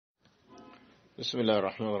بسم الله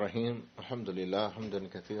الرحمن الرحيم الحمد لله حمدا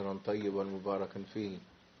كثيرا طيبا مباركا فيه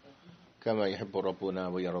كما يحب ربنا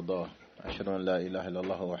ويرضاه أشهد أن لا إله إلا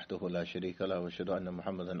الله وحده لا شريك له وأشهد أن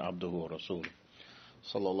محمدا عبده ورسوله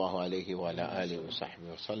صلى الله عليه وعلى آله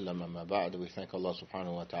وصحبه وسلم. أما بعد, we thank Allah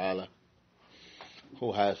subhanahu wa ta'ala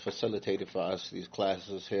who has facilitated for us these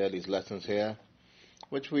classes here, these lessons here,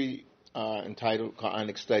 which we entitled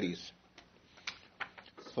Quranic Studies.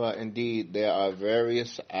 For indeed there are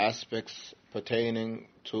various aspects pertaining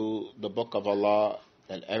to the Book of Allah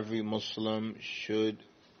that every Muslim should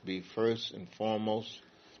be first and foremost,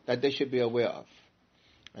 that they should be aware of,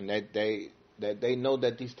 and that they know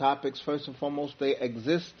that these topics, first and foremost, they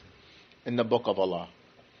exist in the Book of Allah.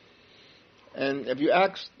 And if you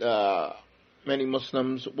ask many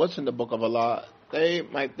Muslims what's in the Book of Allah, they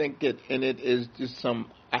might think in it is just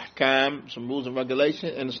some ahkam, some rules and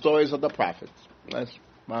regulations, and the stories of the prophets. That's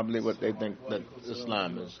probably what they think that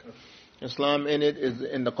Islam is. Islam in it is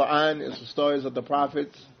in the Quran, it's the stories of the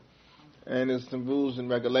prophets, and it's the rules and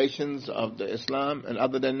regulations of the Islam, and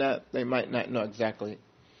other than that, they might not know exactly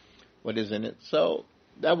what is in it. So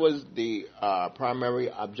that was the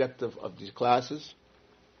primary objective of these classes.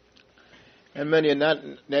 And many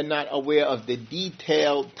they're not aware of the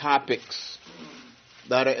detailed topics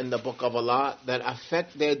that are in the Book of Allah that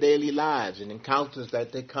affect their daily lives and encounters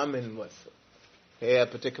that they come in with. Here,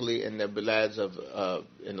 particularly in the lands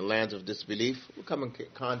of disbelief, we come in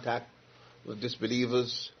contact with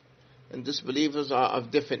disbelievers, and disbelievers are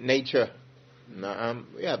of different nature.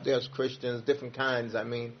 There's Christians, different kinds.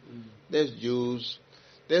 There's Jews,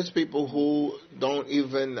 there's people who don't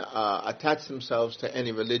even attach themselves to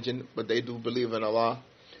any religion, but they do believe in Allah.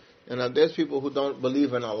 And there's people who don't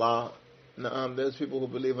believe in Allah. There's people who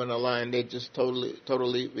believe in Allah and they just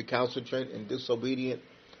totally recalcitrant and disobedient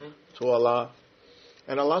to Allah.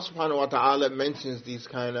 And Allah subhanahu wa ta'ala mentions these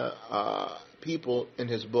kind of people in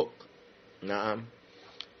His book.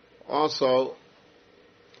 Also,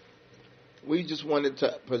 we just wanted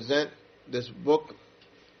to present this book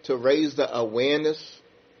to raise the awareness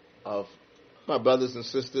of my brothers and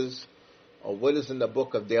sisters of what is in the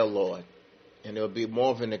book of their Lord. And it will be more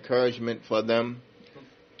of an encouragement for them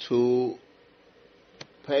to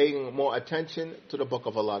pay more attention to the book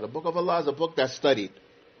of Allah. The book of Allah is a book that's studied.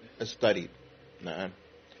 It's studied.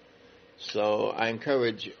 So I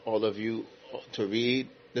encourage all of you to read.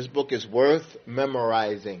 This book is worth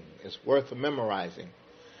memorizing. It's worth memorizing.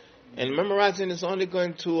 And memorizing is only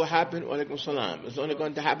going to happen, walaikum salam, it's only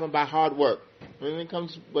going to happen by hard work. When it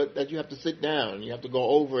comes, but that you have to sit down, you have to go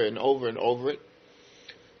over it and over and over it,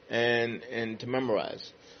 and to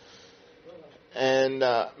memorize. And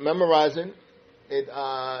memorizing,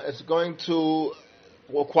 it's going to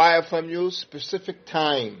require from you specific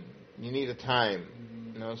time. You need a time.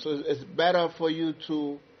 So it's better for you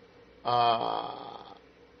to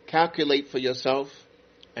calculate for yourself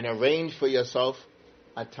and arrange for yourself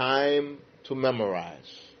a time to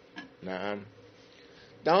memorize.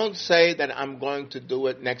 Don't say that I'm going to do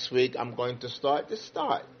it next week, I'm going to start. Just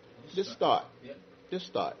start. Just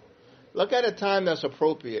start. Look at a time that's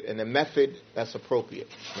appropriate and a method that's appropriate.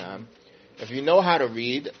 If you know how to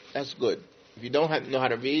read, that's good. If you don't know how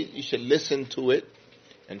to read, you should listen to it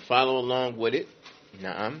and follow along with it.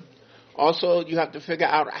 Also, you have to figure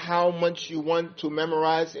out how much you want to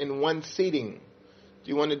memorize in one sitting.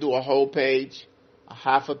 Do you want to do a whole page, a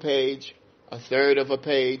half a page, a third of a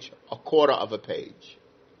page, a quarter of a page?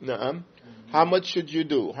 How much should you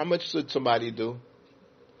do? How much should somebody do?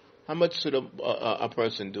 How much should a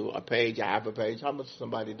person do? A page, a half a page? How much should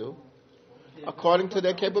somebody do? According to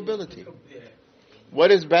their capability. What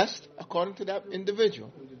is best? According to that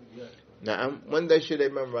individual. When should they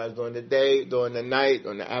memorize? During the day, during the night,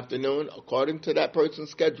 during the afternoon, according to that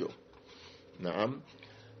person's schedule.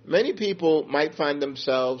 Many people might find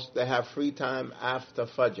themselves to have free time after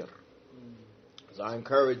Fajr. So I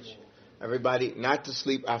encourage everybody not to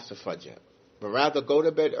sleep after Fajr, but rather go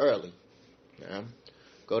to bed early.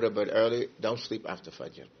 Go to bed early. Don't sleep after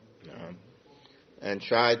Fajr. And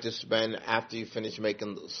try to spend, after you finish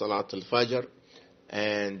making Salat al-Fajr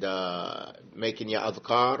and making your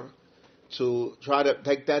adhkar, to try to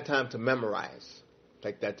take that time to memorize.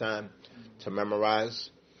 Take that time to memorize.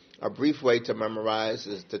 A brief way to memorize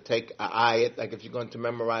is to take an ayat. Like if you're going to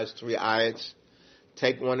memorize 3 ayats,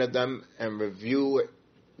 take one of them and review it.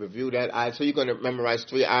 Review that ayat. So you're going to memorize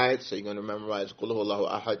 3 ayats. So you're going to memorize Qul huwallahu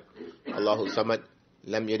ahad, Allahu samad,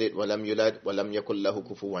 lam yalid wa lam yulad wa lam yakul lahu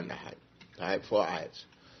kufuwan ahad. Alright, 4 ayats.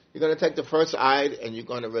 You're going to take the first ayat and you're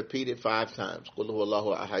going to repeat it 5 times. Qul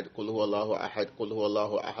huwallahu ahad, Qul huwallahu ahad, Qul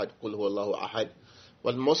huwallahu ahad, Qul huwallahu ahad.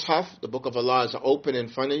 Well, Mus'haf, the book of Allah, is open in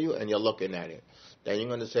front of you and you're looking at it. Then you're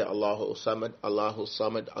going to say Allahu Samad, Allahu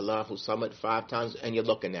Samad, Allahu Samad 5 times and you're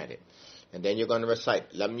looking at it. And then you're going to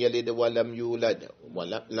recite Lam Yalid wa Lam Yulad,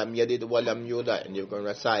 Lam Yalid wa Lam Yulad, and you're going to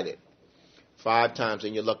recite it 5 times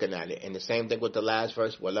and you're looking at it. And the same thing with the last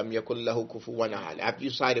verse, Walam yakul lahu kufuwan ahad. After you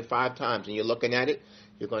cite it 5 times and you're looking at it,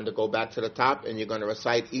 you're going to go back to the top and you're going to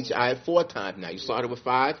recite each ayat 4 times. Now you started with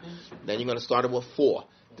 5, then you're going to start it with 4.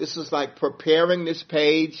 This is like preparing this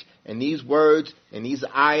page and these words and these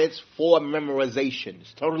ayats for memorization.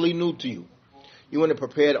 It's totally new to you. You want to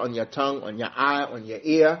prepare it on your tongue, on your eye, on your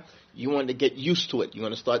ear. You want to get used to it. You're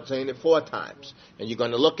going to start saying it 4 times. And you're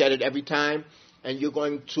going to look at it every time. And you're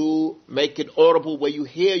going to make it audible where you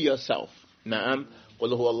hear yourself. Na'am.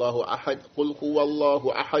 قُلْ هُوَ اللَّهُ أَحَدْ قُلْ هُوَ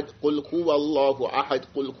اللَّهُ أَحَدْ قُلْ هُوَ اللَّهُ أَحَدْ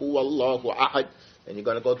قُلْ هُوَ اللَّهُ أَحَدْ. And you're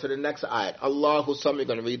going to go to the next ayat. Allahu Samad. You're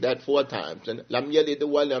going to read that 4 times. And Lam Yalid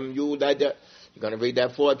wa Lam Yulad. You're going to read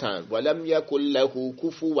that 4 times. وَلَمْ يَكُلْ لَهُ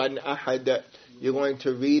كُفُوًا أَحَدٌ. You're going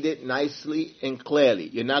to read it nicely and clearly.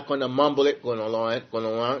 You're not going to mumble it. Going along.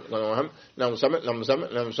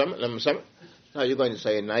 No, you're going to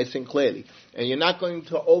say it nice and clearly. And you're not going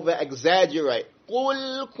to over-exaggerate.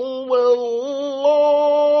 قُلْ هُوَ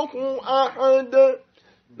اللَّهُ أَحَدٌ.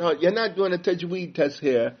 No, you're not doing a tajweed test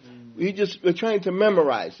here. We're trying to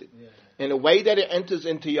memorize it. And the way that it enters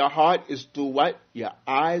into your heart is through what? Your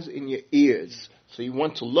eyes and your ears. So you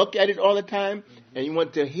want to look at it all the time, and you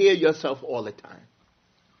want to hear yourself all the time.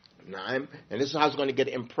 And this is how it's going to get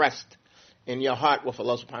impressed in your heart with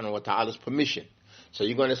Allah subhanahu wa ta'ala's permission. So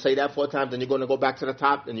you're going to say that 4 times, then you're going to go back to the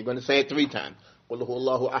top, and you're going to say it 3 times. قُلْ هُوَ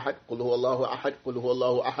اللَّهُ أَحَدْ قُلْ هُوَ اللَّهُ أَحَدْ قُلْ هُوَ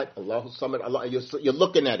اللَّهُ أَحَدْ اللَّهُ الصَّمَدُ Allah. You're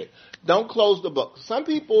looking at it. Don't close the book. Some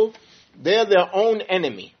people, they're their own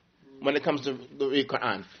enemy when it comes to the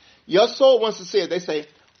Quran. Your soul wants to see it. They say,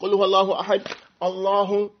 قُلْ هُوَ اللَّهُ أَحَدْ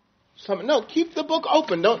Allahu Samad. No, keep the book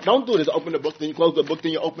open. Don't do this. Open the book, then you close the book,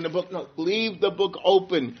 then you open the book. No, leave the book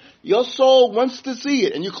open. Your soul wants to see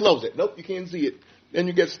it, and you close it. Nope, you can't see it. Then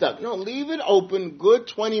you get stuck. No, leave it open, good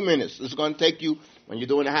 20 minutes. It's going to take you, when you're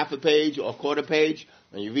doing a half a page or a quarter page,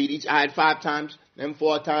 when you read each ayat 5 times, then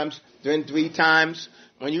 4 times, then 3 times.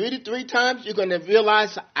 When you read it 3 times, you're going to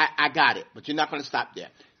realize, I got it. But you're not going to stop there.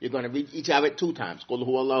 You're going to read each ayat 2 times. قُلْ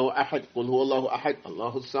هُوَ اللَّهُ أَحَدْ قُلْ هُوَ اللَّهُ أَحَدْ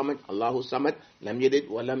اللَّهُ الصَّمَدُ اللَّهُ الصَّمَدُ لَمْ يَلِدْ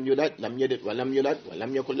وَلَمْ يُولَدْ لَمْ يَلِدْ وَلَمْ يُولَدْ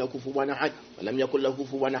وَلَمْ يَكُنْ لَهُ كُفُوًا أَحَدٌ وَلَمْ يَكُنْ لَهُ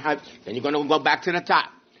كُفُوًا أَحَدٌ. Then you're going to go back to the top.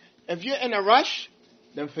 If you're in a rush,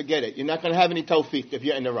 then forget it. You're not going to have any tawfiq if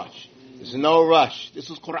you're in a rush. There's no rush. This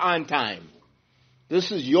is Quran time.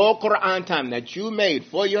 This is your Quran time that you made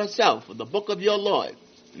for yourself, for the book of your Lord.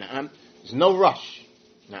 There's no rush.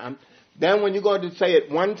 Then when you're going to say it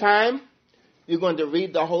 1 time, you're going to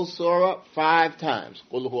read the whole surah 5 times.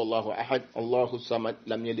 قُلْ هُوَ اللَّهُ أَحَدْ اللَّهُ الصَّمَدُ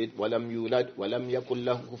لَمْ يَلِدْ وَلَمْ يُولَدْ وَلَمْ يَكُنْ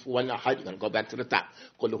لَهُ كُفُوًا أَحَدٌ. You're going to go back to the top.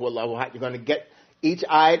 قُلْ هُوَ اللَّهُ أَحَدْ. You're going to get each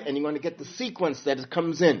ayat and you're going to get the sequence that it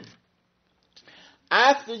comes in.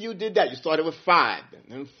 After you did that, you started with 5,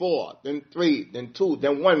 then 4, then 3, then 2,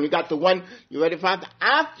 then 1. You got the 1, you read it 5.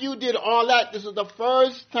 After you did all that, this is the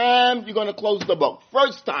first time you're going to close the book.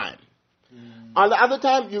 First time. On the other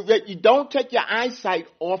time, you don't take your eyesight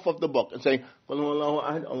off of the book and say,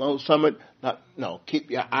 Allahu Samad. No, keep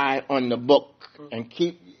your eye on the book and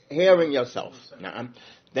keep hearing yourself.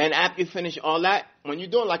 Then after you finish all that, when you're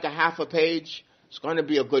doing like a half a page, it's going to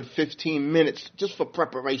be a good 15 minutes just for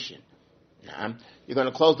preparation. You're going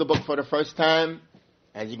to close the book for the first time,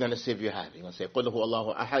 and you're going to see if you have it. You're going to say, قُلْ هُوَ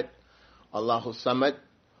اللَّهُ أَحَدْ Allahu Samad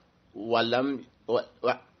وَلَمْ.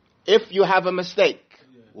 If you have a mistake,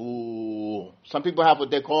 some people have what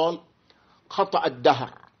they call خطأ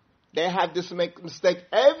الدهر. They have this mistake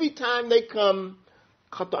every time they come.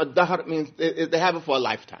 خطأ الدهر means they have it for a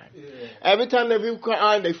lifetime. Every time they read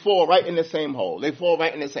Quran, they fall right in the same hole. They fall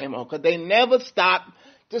right in the same hole because they never stop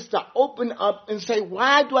just to open up and say,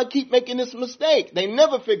 why do I keep making this mistake? They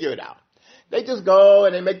never figure it out. They just go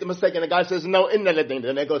and they make the mistake and the guy says, no, inna ladin.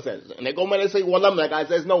 Then they go says, and they go when they say, walamma, the guy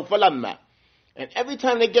says, no, falamma. And every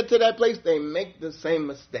time they get to that place, they make the same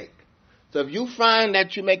mistake. So if you find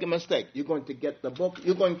that you make a mistake, you're going to get the book,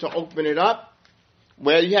 you're going to open it up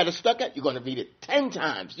where you had it stuck at, you're going to read it 10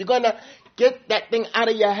 times. You're going to get that thing out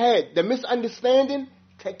of your head. The misunderstanding,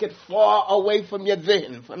 take it far away from your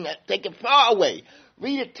dhihn. Take it far away.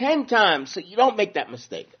 Read it 10 times so you don't make that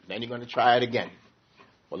mistake. Then you're going to try it again.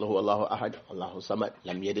 Allahu Ahad, Allahu Samad,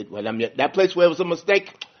 Lam Yalid wa Lam Yulad. That place where it was a mistake,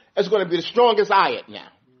 it's going to be the strongest ayat now.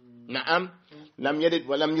 Na'am. Lam Yalid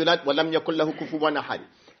wa Lam Yulad wa Lam yakul lahu kufuwan ahad.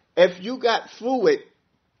 If you got through it,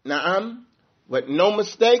 na'am, with no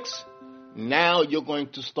mistakes, now you're going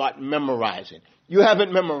to start memorizing. You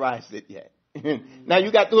haven't memorized it yet. Now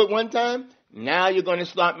you got through it 1 time, Now you're going to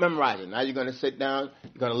start memorizing. Now you're going to sit down.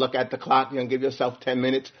 You're going to look at the clock. You're going to give yourself 10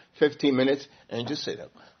 minutes, 15 minutes, and just sit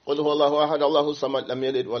up. قل هو الله أحد الله الصمد لم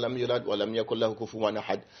يلد ولم يولد ولم يكن له كفوا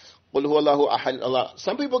أحد. قل هو الله أحد الله.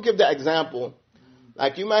 Some people give the example,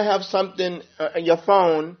 like you might have something on your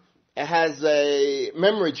phone. It has a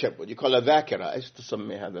memory chip, what you call a dhakira. I used to some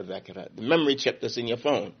may have a dhakira. The memory chip that's in your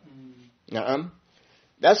phone.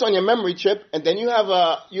 That's on your memory chip, and then you have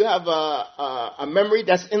a memory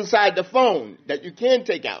that's inside the phone that you can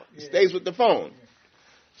take out. It stays with the phone.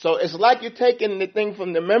 So it's like you're taking the thing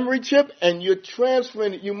from the memory chip and you're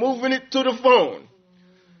transferring it, you're moving it to the phone.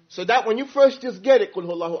 So that when you first just get it,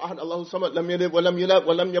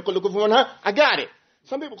 I got it.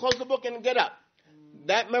 Some people close the book and get up.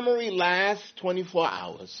 That memory lasts 24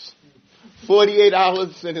 hours. 48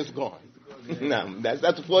 hours and it's gone. No, that's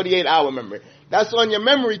a 48-hour memory. That's on your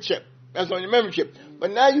memory chip. That's on your memory chip. But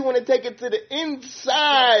now you want to take it to the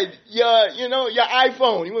inside your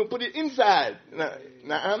iPhone. You want to put it inside.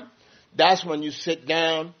 That's when you sit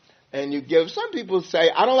down and you give. Some people say,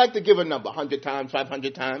 I don't like to give a number, 100 times,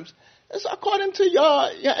 500 times. It's according to your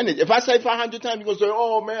energy. If I say 500 times, you're going to say,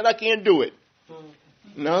 oh man, I can't do it.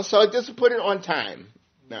 No, so just put it on time.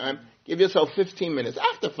 Give yourself 15 minutes.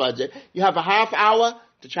 After Fajr, you have a half hour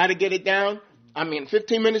to try to get it down.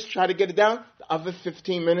 15 minutes to try to get it down. The other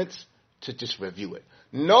 15 minutes to just review it.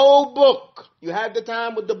 No book. You had the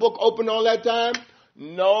time with the book open all that time?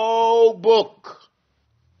 No book.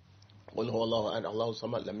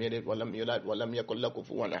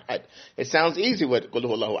 It sounds easy with Qul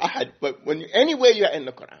huwallahu ahad, but anywhere you're in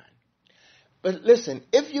the Quran. But listen,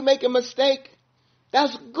 if you make a mistake,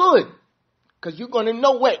 that's good. Because you're going to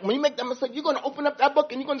know when you make that mistake, you're going to open up that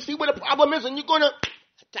book and you're going to see what the problem is and you're going to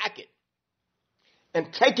attack it.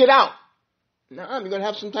 And take it out. You're going to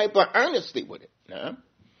have some type of earnesty with it.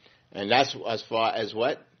 And that's as far as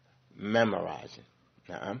what? Memorizing.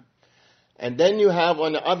 And then you have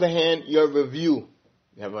on the other hand your review.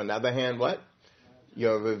 You have on the other hand what?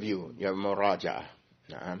 Your review. Your muraja.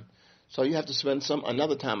 So you have to spend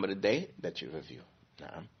another time of the day that you review.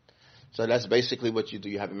 So that's basically what you do.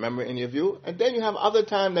 You have a memory in your view. And then you have other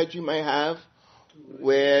time that you may have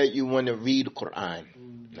where you want to read Quran.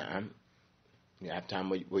 You have time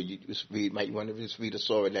where you just read, you want to just read a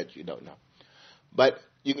surah that you don't know. But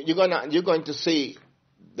you're going to see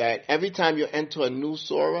that every time you enter a new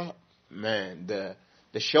surah, man, the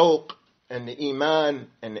shawq and the iman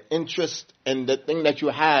and the interest and the thing that you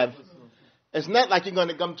have, it's not like you're going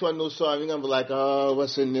to come to a new surah and you're going to be like, oh,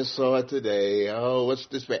 what's in this surah today? Oh, what's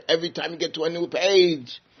this? Every time you get to a new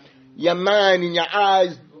page, your mind and your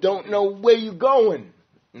eyes don't know where you're going.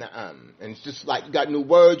 And it's just like you got new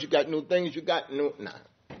words, you got new things, you got new,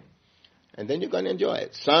 And then you're going to enjoy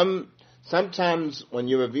it. Sometimes when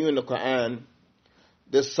you're reviewing the Quran,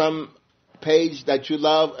 there's some page that you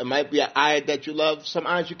love, it might be an ayat that you love, some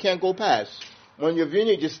ayats you can't go past. When you're reviewing,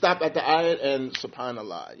 you just stop at the ayat and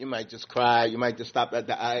subhanallah, you might just cry, you might just stop at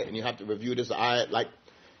the ayat and you have to review this ayat, like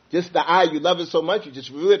just the ayat, you love it so much, you just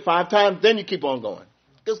review it 5 times, then you keep on going.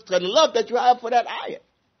 Just the love that you have for that ayat.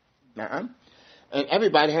 And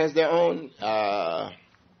everybody has their own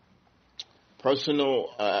personal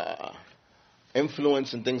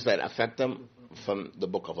influence and things that affect them from the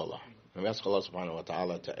Book of Allah. And we ask Allah subhanahu wa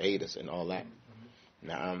ta'ala to aid us in all that.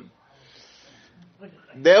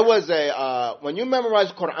 There was when you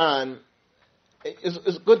memorize Quran,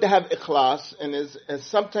 it's good to have ikhlas, and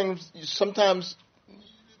sometimes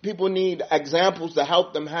people need examples to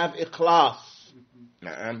help them have ikhlas.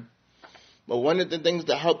 But one of the things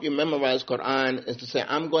that help you memorize Quran is to say,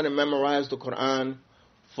 I'm going to memorize the Quran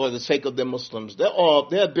for the sake of the Muslims.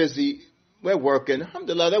 They're busy. We're working.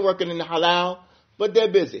 Alhamdulillah, they're working in the halal, but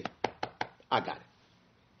they're busy. I got it.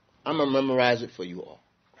 I'm going to memorize it for you all.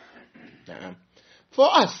 For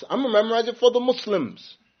us, I'm going to memorize it for the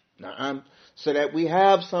Muslims. So that we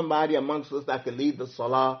have somebody amongst us that can lead the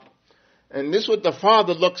salah. And this is what the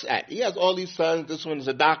father looks at. He has all these sons. This one's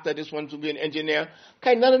a doctor. This one's to be an engineer.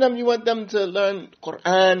 Okay, none of them, you want them to learn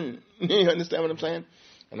Quran. You understand what I'm saying?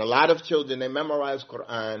 And a lot of children, they memorize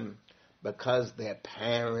Quran because their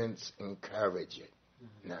parents encourage it.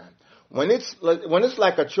 When it's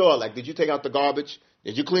like a chore, like did you take out the garbage?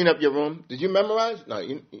 Did you clean up your room? Did you memorize? No,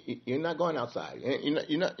 you're not going outside.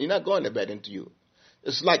 You're not going to bed until you.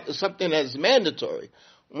 It's like something that's mandatory.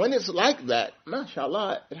 When it's like that,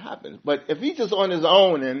 mashallah, it happens. But if he's just on his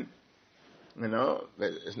own and,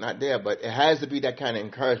 it's not there, but it has to be that kind of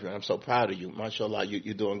encouragement. I'm so proud of you. Mashallah,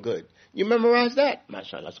 you're doing good. You memorize that?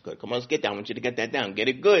 Mashallah, that's good. Come on, let's get down. I want you to get that down. Get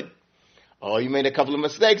it good. Oh, you made a couple of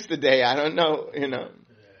mistakes today. I don't know,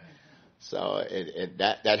 So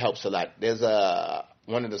that helps a lot. There's a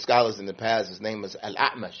one of the scholars in the past, his name was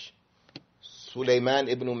Al-A'mash, Sulaiman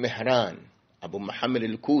ibn Mihran, Abu Muhammad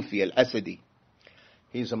al-Kufi al-Asadi.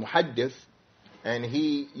 He's a muhaddith, and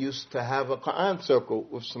he used to have a Quran circle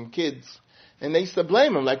with some kids. And they used to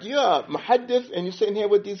blame him, like, you're a muhaddith and you're sitting here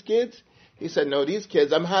with these kids? He said, no, these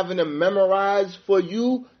kids, I'm having them memorize for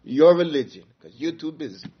you your religion, because you're too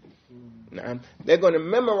busy. Now, they're going to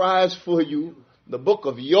memorize for you the book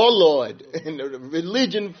of your Lord and the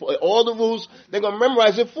religion, for all the rules. They're going to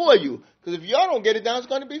memorize it for you, because if y'all don't get it down, it's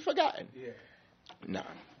going to be forgotten. No.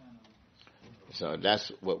 So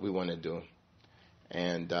that's what we want to do.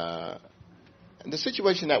 And the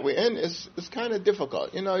situation that we're in is kind of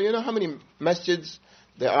difficult. You know how many masjids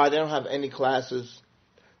there are? They don't have any classes.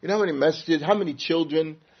 You know how many masjids, how many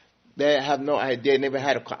children, they have no idea. They never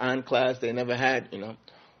had a Quran class. They never had,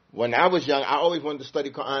 When I was young, I always wanted to study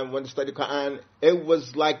Quran. It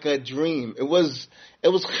was like a dream. It was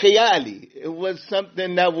khayali. It was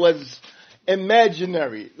something that was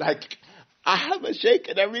imaginary. Like, I have a sheikh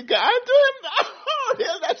in every Quran to him. Oh,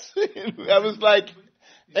 yeah, that's it. That was like,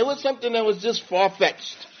 it was something that was just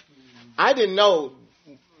far-fetched. I didn't know.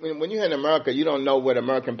 When you're in America, you don't know what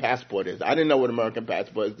American passport is. I didn't know what American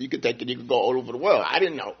passport is. You could take it, you could go all over the world. I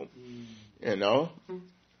didn't know.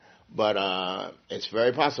 But it's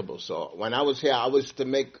very possible. So when I was here, I was to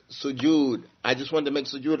make sujood. I just wanted to make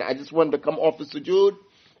sujood. I just wanted to come off the sujood,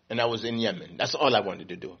 and I was in Yemen. That's all I wanted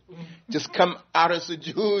to do. Just come out of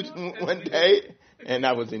sujood one day, and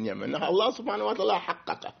I was in Yemen. Now, Allah subhanahu wa ta'ala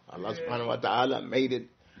haqqaqa. Allah subhanahu wa ta'ala made it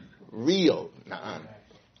real. Na'am.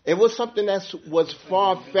 It was something that was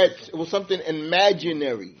far-fetched. It was something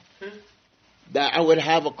imaginary that I would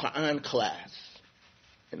have a Quran class.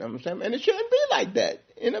 You know what I'm saying? And it shouldn't be like that.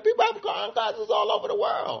 People have Quran classes all over the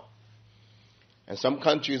world. And some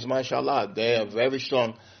countries, mashallah, they are very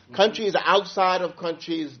strong. Countries outside of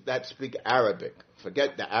countries that speak Arabic.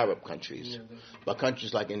 Forget the Arab countries. But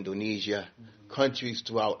countries like Indonesia, countries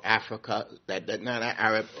throughout Africa, that not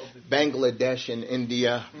Arab, Bangladesh and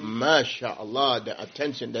India, mashallah, the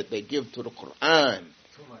attention that they give to the Quran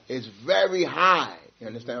is very high. You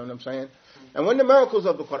understand what I'm saying? And one of the miracles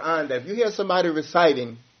of the Quran, that if you hear somebody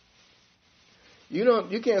reciting,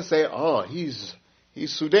 you can't say, oh, he's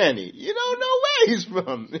Sudani. You don't know where he's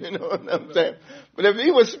from. You know what I'm saying? But if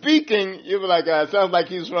he was speaking, you'd be like, it sounds like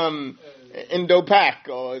he's from Indo-Pak,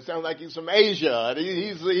 or it sounds like he's from Asia.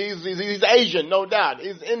 He's Asian, no doubt.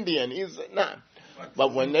 He's Indian. He's not.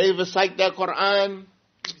 But when they recite that Quran,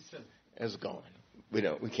 it's gone.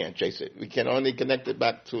 We can't trace it. We can only connect it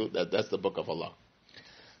back to that's the book of Allah.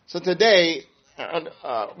 So today,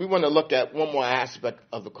 we want to look at one more aspect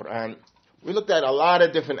of the Quran. We looked at a lot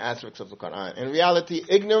of different aspects of the Quran. In reality,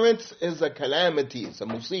 ignorance is a calamity. It's a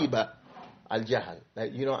musibah, al-jahl.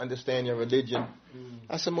 That you don't understand your religion,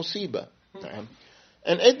 that's a musibah.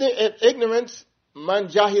 And ignorance, man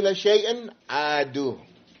jahila shay'an adu.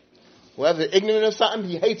 Whoever is ignorant of something,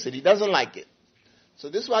 he hates it. He doesn't like it. So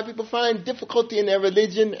this is why people find difficulty in their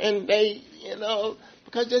religion, and they,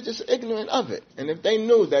 because they're just ignorant of it. And if they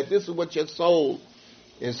knew that this is what your soul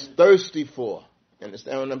is thirsty for, you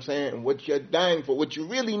understand what I'm saying? And what you're dying for, what you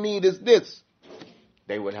really need is this,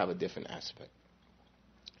 they would have a different aspect.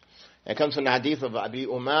 It comes from the hadith of Abi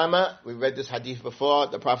Umama. We read this hadith before.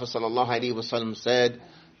 The Prophet ﷺ said,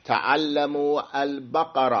 Ta'allamu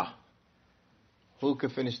al-Baqarah. Who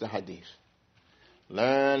could finish the hadith?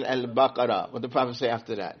 Learn al-Baqarah. What did the Prophet say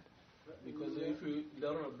after that? Because if you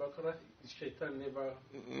learn al-Baqarah, shaitan never...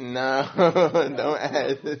 No, don't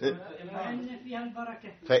add.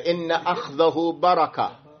 فَإِنَّ أَخْذَهُ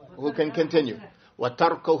بَرَكَةٌ. Who can continue?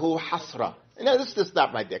 وَتَرْكُهُ حَسْرَةٌ. Let's just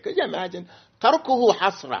stop right there. Could you imagine? تَرْكُهُ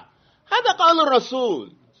حَسْرَةٌ. هذا قال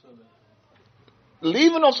الرسول.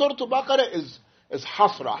 Leaving of Surah Al-Baqarah is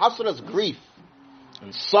hasra. Hasra is grief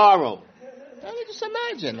and sorrow. Now you just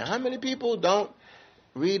imagine how many people don't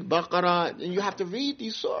read Baqarah, and you have to read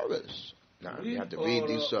these surahs. No, you have to read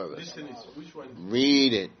these surahs. Which one?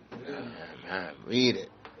 Read it. Read it.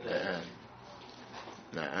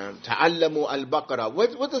 Ta'allamu al-Baqarah.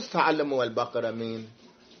 What does ta'allamu al-Baqarah mean?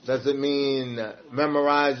 Does it mean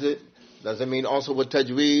memorize it? Does it mean also with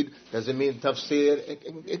tajweed? Does it mean tafsir?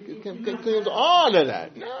 It can all of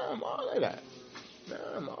that. All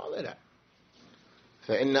of that.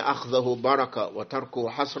 فإن أخذه بركة وتركه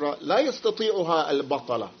حسرة لا يستطيعها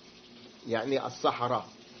البطلة يعني السحرة.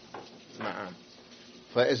 نعم.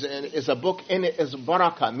 It's a book in it is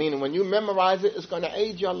barakah, meaning when you memorize it, it's going to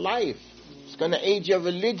aid your life. It's going to aid your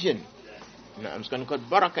religion. It's going to put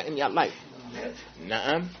barakah in your life.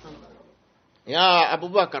 نعم. يا أبو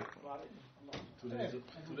بكر.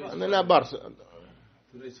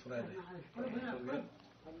 Today's Friday.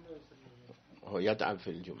 هو يتعب في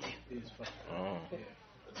الجمعة. He's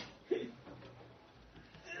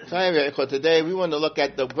fine. So today we want to look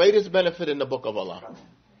at the greatest benefit in the book of Allah.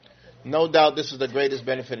 No doubt this is the greatest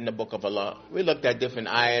benefit in the book of Allah. We looked at different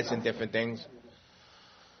ayats and different things.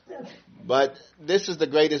 But this is the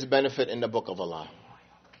greatest benefit in the book of Allah.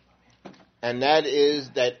 And that is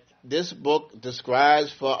that this book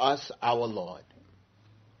describes for us our Lord.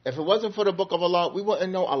 If it wasn't for the book of Allah, we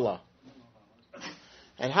wouldn't know Allah.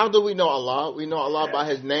 And how do we know Allah? We know Allah by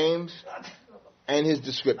His names and His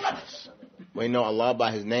descriptions. We know Allah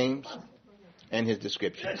by His names and His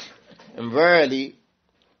descriptions. And verily,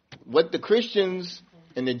 what the Christians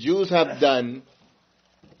and the Jews have done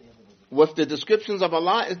with the descriptions of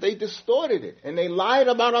Allah is they distorted it and they lied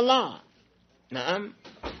about Allah.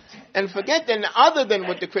 And forget that other than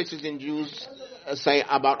what the Christians and Jews say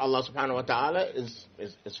about Allah subhanahu wa ta'ala is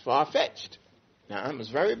far-fetched. It's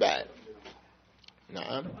very bad.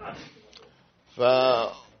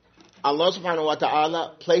 For Allah subhanahu wa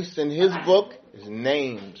ta'ala placed in His book His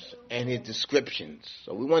names and His descriptions.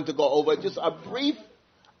 So we want to go over just a brief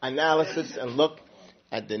analysis and look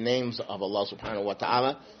at the names of Allah subhanahu wa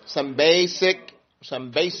ta'ala. Some basic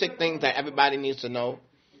things that everybody needs to know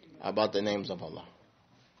about the names of Allah.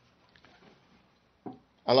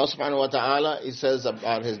 Allah subhanahu wa ta'ala, He says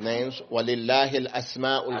about His names, وَلِلَّهِ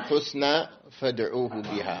الْأَسْمَاءُ الْحُسْنَى فَادْعُوهُ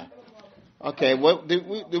بِهَا. Okay,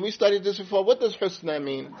 did we study this before? What does husna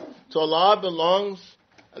mean? To Allah belongs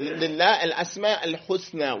Lillah al-asma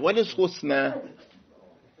al-husna. What is husna?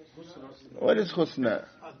 What is husna?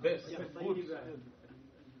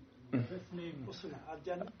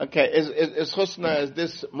 Okay, is husna, is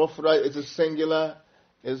this mufrad? Is it singular?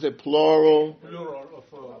 Is it plural? Plural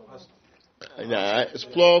of Yeah, it's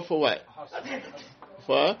plural for what?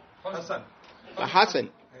 For? Hassan. For Hassan.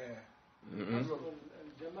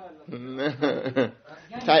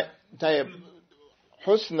 Tayyib.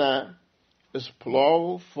 Husna is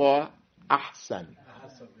plural for ahsan.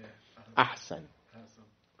 Ahsan.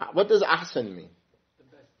 What does ahsan mean?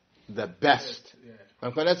 The best.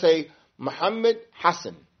 I'm going to say Muhammad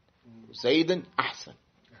Hassan. Zaydun Ahsan.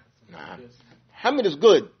 Muhammad is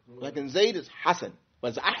good. Like in Zayd is Hassan.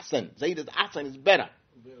 But it's ahsan. Zayd is ahsan, is better.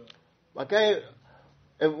 Okay?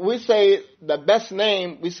 If we say the best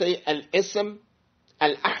name, we say al-ism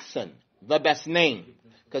al-ahsan, the best name.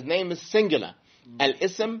 Because name is singular.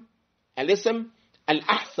 Al-ism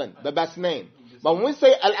al-ahsan, the best name. But when we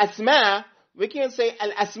say al-asma, we can't say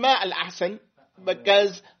al-asma al-ahsan,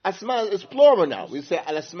 because asma is plural now. We say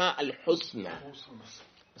al-asma al-husna.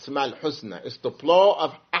 Asma al-husna. It's the plural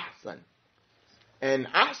of ahsan. And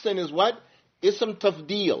ahsan is what? Ism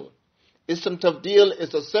tafdeel. Ism tafdeel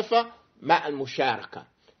is a sifa ma al-musharaka.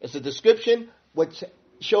 It's a description which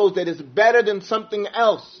shows that it's better than something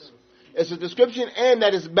else. It's a description and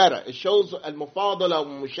that it's better. It shows al-mufadala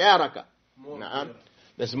al-musharaka.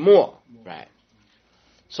 There's more. Right.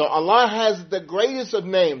 So Allah has the greatest of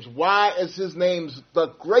names. Why is His names the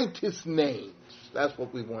greatest names? That's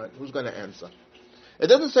what we want. Who's going to answer? It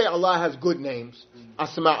doesn't say Allah has good names.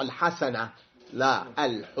 Asma al-hasana. La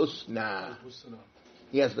al-husna.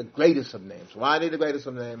 He has the greatest of names. Why are they the greatest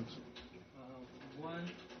of names? One,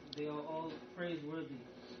 they are all praiseworthy.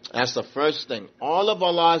 That's the first thing. All of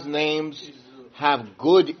Allah's names have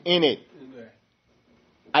good in it.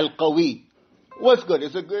 Al-Qawi. What's good?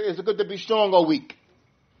 Is it good to be strong or weak?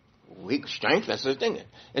 Weak, strength, that's the thing.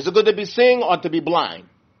 Is it good to be seeing or to be blind?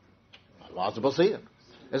 Allah's the Basir.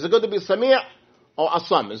 Is it good to be Sami' or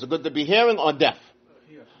Asam? Is it good to be hearing or deaf?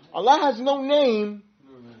 Allah has no name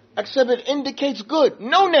except it indicates good.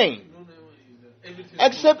 No name.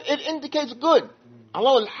 Except it indicates good.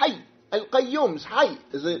 Allah al-Hayy, al-Qayyum is Hayy.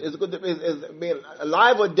 Is it good to is being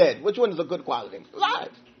alive or dead? Which one is a good quality?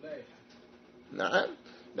 Alive. Nah.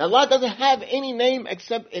 Allah doesn't have any name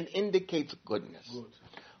except it indicates goodness.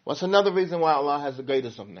 What's another reason why Allah has the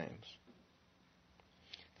greatest of names?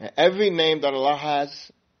 And every name that Allah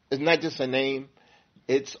has is not just a name,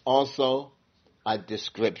 it's also a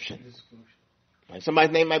description. Like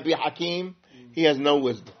somebody's name might be Hakim, he has no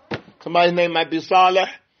wisdom. Somebody's name might be Salih,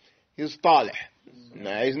 he's Talih.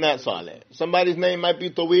 No, he's not Salih. Somebody's name might be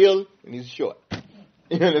Tawil, and he's short.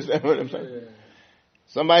 You understand what I'm saying?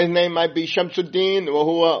 Somebody's name might be Shamsuddin or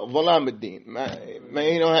Huwa Zalamuddin.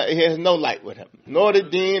 He has no light with him.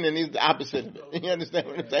 Nuruddin, and he's the opposite of it. You understand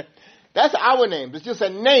what I'm saying? That's our name. It's just a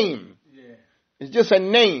name. It's just a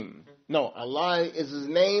name. No, Allah is His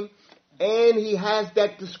name, and He has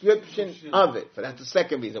that description of it. So that's the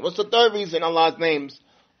second reason. What's the third reason Allah's names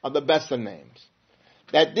are the best of names?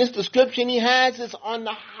 That this description He has is on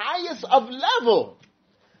the highest of level.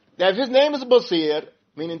 That if His name is Basir,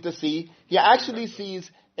 meaning to see, He actually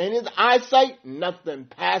sees in his eyesight, nothing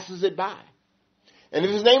passes it by. And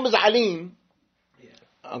if his name is Alim,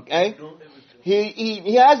 okay,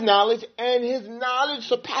 he has knowledge, and his knowledge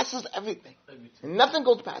surpasses everything. And nothing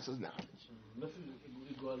goes past his knowledge.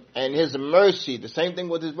 And his mercy, the same thing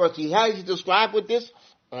with his mercy. He's described with this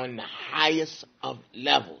on the highest of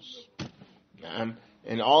levels.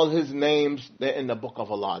 And all his names, they're in the book of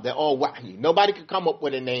Allah. They're all wahy. Nobody can come up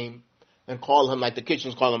with a name and call him like the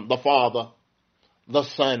Christians call him the Father, the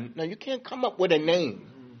Son. No, you can't come up with a name.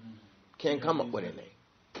 Can't come up with a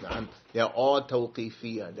name. They're all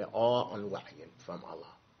tawqifiyah. They're all on wahy from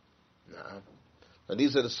Allah. So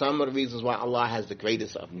these are some of the reasons why Allah has the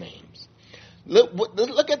greatest of names.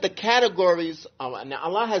 Look at the categories. Now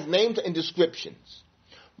Allah has names and descriptions.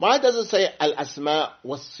 Why does it say al-asma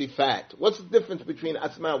wa sifat? What's the difference between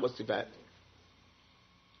asma wa sifat?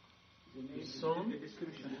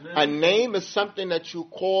 A name is something that you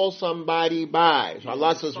call somebody by. So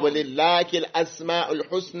Allah says, وَلِلَّهِ الْأَسْمَاءُ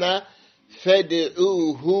الْحُسْنَى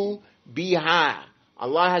فَدْعُوهُ بِهَا.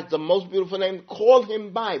 Allah has the most beautiful name. Call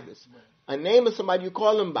him by this. A name is somebody you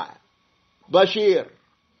call him by. Bashir,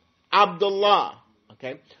 Abdullah.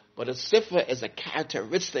 Okay? But a sifa is a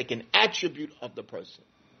characteristic, an attribute of the person.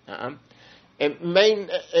 Every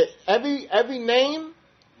name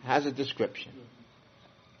has a description.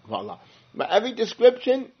 Voila. But every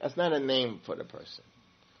description, that's not a name for the person.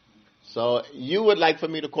 So you would like for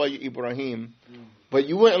me to call you Ibrahim, but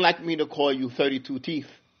you wouldn't like me to call you 32 teeth.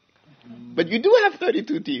 But you do have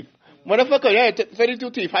 32 teeth. What if I call you 32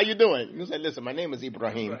 teeth? How you doing? You say, listen, my name is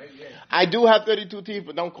Ibrahim. I do have 32 teeth,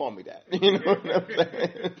 but don't call me that. You know what I'm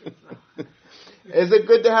saying? Is it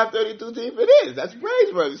good to have 32 teeth? It is. That's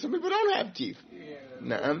praiseworthy. Some people don't have teeth.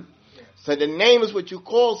 So the name is what you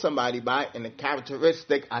call somebody by, and the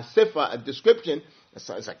characteristic, a sifa, a description,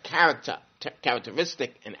 so it's a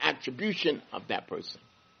characteristic, an attribution of that person.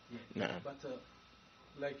 But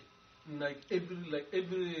like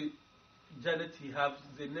every Janet he has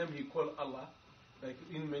the name he call Allah. Like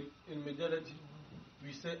in majority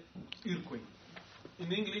we say earthquake.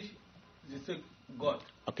 In English they say God.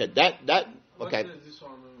 Okay, okay.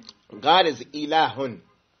 God is ilahun.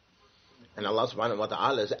 And Allah subhanahu wa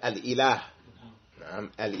ta'ala is al-ilah.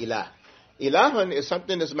 Al-ilah. Ilahun is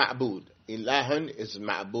something that's ma'bud. Ilahun is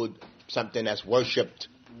ma'bud, something that's worshipped.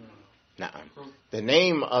 The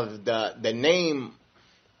name of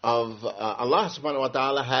Allah subhanahu wa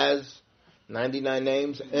ta'ala has 99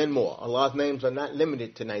 names and more. Allah's names are not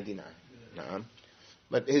limited to 99.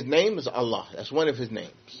 But his name is Allah. That's one of his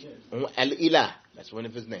names. Al-ilah. That's one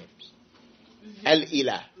of his names.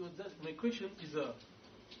 Al-ilah. My question is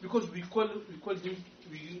because we call him,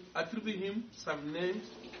 we attribute him some names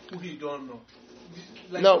who he don't know.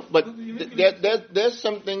 Like, no, but there's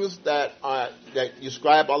some things that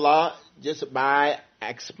describe Allah just by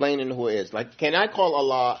explaining who he is. Like, can I call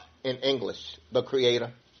Allah in English the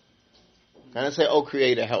Creator? Can I say, "Oh,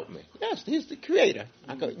 Creator, help me"? Yes, He's the Creator.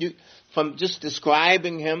 From just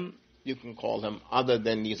describing Him, you can call Him other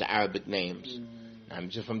than these Arabic names.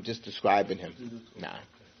 From just describing Him.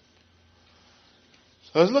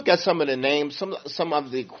 So let's look at some of the names, some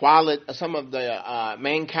of the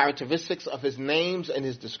main characteristics of His names and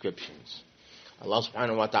His descriptions. Allah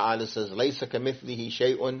subhanahu wa ta'ala says, "Laysa kamithlihi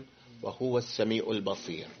shay'un wa huwa as-sami'ul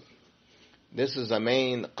basir." This is a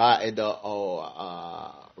main qaida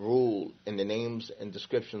or rule in the names and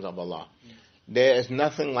descriptions of Allah. There is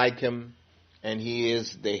nothing like Him, and He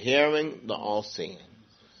is the hearing, the all-seeing.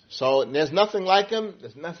 So there's nothing like Him,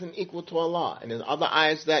 there's nothing equal to Allah. And there's other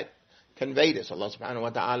ayats that convey this. Allah subhanahu wa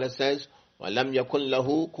ta'ala says, وَلَمْ يَكُنْ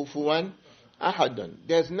لَهُ كُفُوًا أَحَدٌ.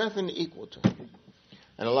 There's nothing equal to Him.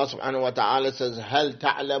 And Allah subhanahu wa ta'ala says, هَلْ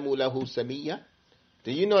تَعْلَمُ لَهُ سَمِيًّا.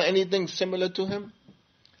 Do you know anything similar to Him?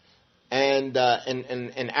 And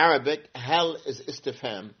in Arabic, hal is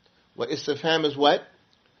istifham. What istifham is what?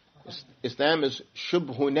 Istifham is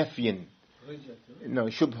shubhu nafyin. No,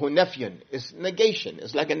 shubhu nafyin. It's negation.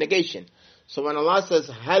 It's like a negation. So when Allah says,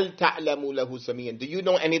 hal ta'lamu lahu samiyan, do you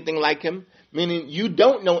know anything like Him? Meaning you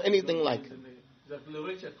don't know anything like Him.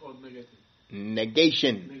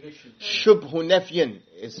 Negation. Shubhu nafyin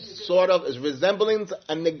is sort of, is resembling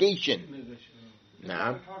a negation.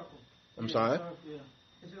 Nah. I'm sorry?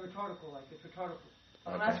 It's rhetorical, like it's rhetorical.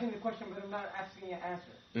 I'm asking the question, but I'm not asking an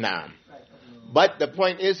answer. Nah. Right. But the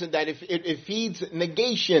point is that if it feeds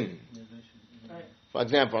negation. Right. For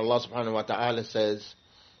example, Allah subhanahu wa ta'ala says,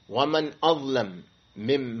 وَمَنْ أَظْلَمْ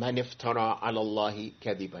مِمَّنِ افْتَرَى عَلَى اللَّهِ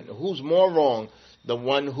كَذِبًا. Who's more wrong? The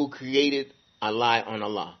one who created a lie on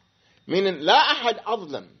Allah. Meaning, لَا أَحَدْ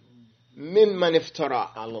أَظْلَمْ مِمَّنِ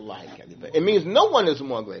افْتَرَى عَلى اللَّهِ كَذِبًا. It means no one is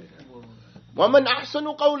more greater. وَمَنْ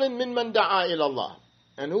أَحْسَنُ قَوْلًا مِمَّنْ دَعَا إِلَى اللَّهِ.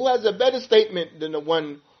 And who has a better statement than the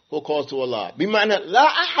one who calls to Allah? بِمَعْنَى لَا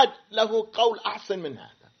أَحَدْ لَهُ قَوْلْ أَحْسَنْ مِنْ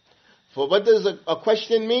هَذَا. For what does a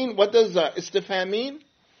question mean? What does istifham mean?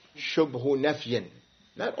 شُبْهُ نَفْيٍ.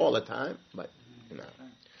 Not all the time, but you know.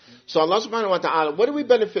 So Allah subhanahu wa ta'ala, what do we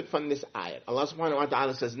benefit from this ayat? Allah subhanahu wa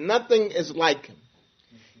ta'ala says, nothing is like him.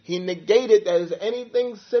 He negated that there's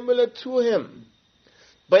anything similar to him.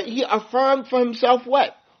 But he affirmed for himself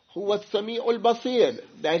what? Huwa as-sami'ul basir,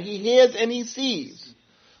 that he hears and he sees.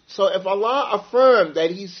 So if Allah affirmed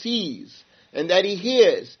that he sees and that he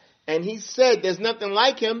hears, and he said there's nothing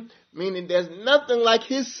like him, meaning there's nothing like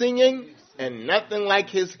his singing and nothing like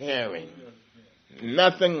his hearing.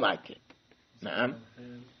 Nothing like it. Nah.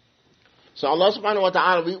 So Allah subhanahu wa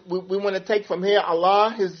ta'ala, we want to take from here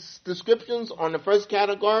Allah, his descriptions on the first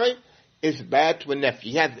category is bad wa nafi.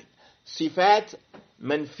 He has sifat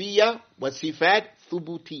manfiya wa sifat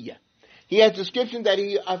thubutiya. He has descriptions that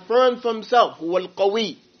he affirms for himself. Huwa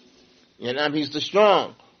al-qawi. He's the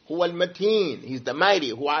strong. Huwa al-mateen. He's the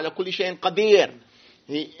mighty. Huwa ala kulli shayin qadir.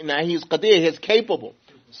 He's qadir. He's capable.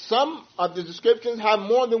 Some of the descriptions have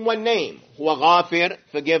more than one name. Huwa ghafir,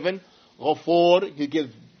 forgiven. Ghafur, he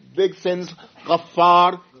gives big sins.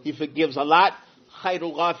 Ghaffar, he forgives a lot.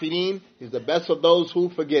 Khairul ghafirin, he's the best of those who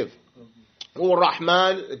forgive.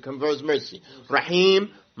 Rahman, it confers mercy.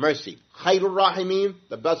 Rahim, mercy. Khairul rahimin,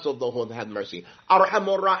 the best of those who have mercy.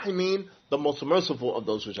 Arhamur rahimin, the most merciful of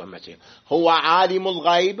those who have mercy. Huwa alimul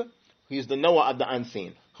ghaib, he's the knower of the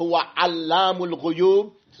unseen. Huwa allamul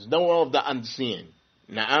ghuyub, he's the knower of the unseen.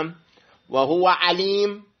 Na'am. Wa huwa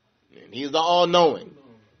alim, he's the all-knowing.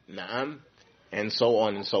 Na'am. And so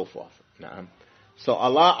on and so forth. Na'am. So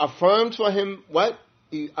Allah affirms for him what?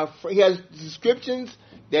 He has descriptions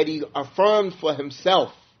that he affirms for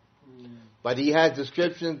himself. But he has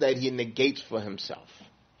descriptions that he negates for himself.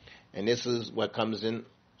 And this is what comes in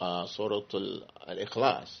Surah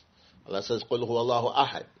Al-Ikhlas. Allah says, قُلْ هُوَ اللَّهُ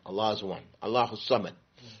أَحَدٌ. Allah is one. Allahu Samad.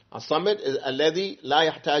 As-Samad is الَّذِي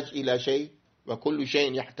لَا يَحْتَاجْ إِلَى شَيْءٍ وَكُلُّ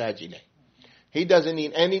شَيْءٍ يَحْتَاجْ إِلَيْهِ. He doesn't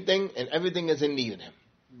need anything and everything is in need of him.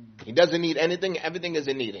 He doesn't need anything, everything is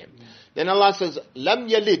in need of him. Then Allah says, Lam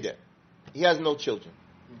yalid. He has no children.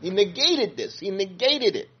 He negated this. He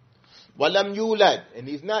negated it. Walam yulad. And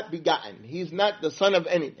he's not begotten. He's not the son of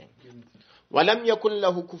anything. Walam yakun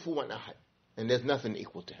lahu kufuwan ahad. And there's nothing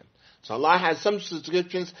equal to him. So Allah has some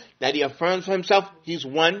descriptions that he affirms for himself. He's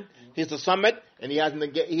one. He's the Samad. And he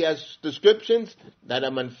has descriptions that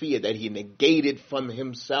are manfiyah, that he negated from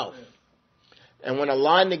himself. And when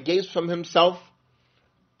Allah negates from himself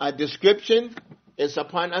a description, it's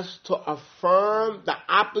upon us to affirm the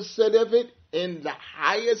opposite of it in the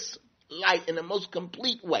highest light, in the most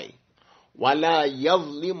complete way. وَلَا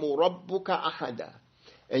يَظْلِمُ رَبُّكَ أَحَدًا.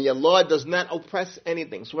 And your Lord does not oppress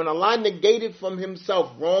anything. So when Allah negated from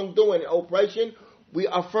himself wrongdoing and oppression, we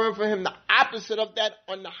affirm for him the opposite of that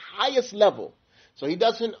on the highest level. So he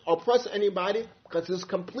doesn't oppress anybody because it's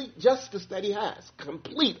complete justice that he has.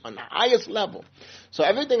 Complete on the highest level. So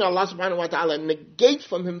everything Allah subhanahu wa ta'ala negates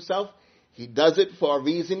from himself, he does it for a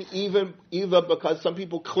reason, even because some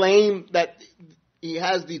people claim that he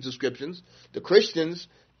has these descriptions. The Christians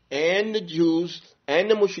and the Jews and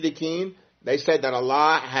the Mushrikeen, they said that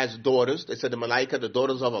Allah has daughters. They said the Malaika, the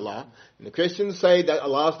daughters of Allah. And the Christians say that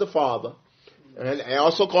Allah is the Father. And they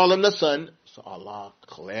also call him the Son. So Allah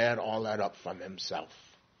cleared all that up from himself.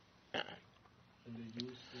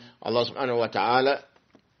 Allah subhanahu wa ta'ala,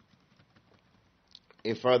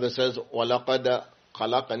 it further says, وَلَقَدْ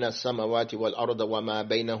خَلَقْنَا السَّمَوَاتِ وَالْأَرْضَ وَمَا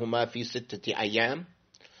بَيْنَهُمَا فِي سِتَّةِ أَيَّامٍ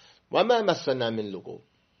وَمَا مَسَّنَا مِن لُغُوبٍ.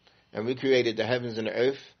 And we created the heavens and the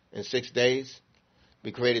earth in 6 days.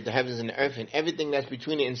 We created the heavens and the earth and everything that's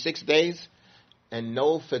between it in 6 days. And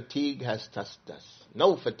no fatigue has touched us.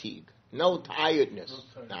 No fatigue. No tiredness.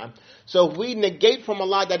 So if we negate from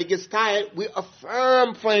Allah that he gets tired, we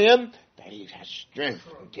affirm for him that he has strength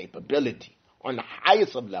and capability on the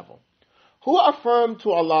highest of level. Who affirmed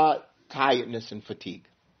to Allah tiredness and fatigue?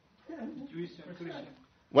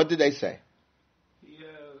 What did they say?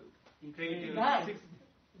 He created 6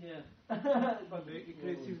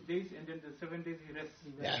 days and then the 7 days he rests.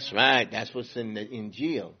 That's right. That's what's in the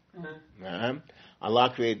Injil.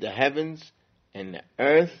 Allah created the heavens and the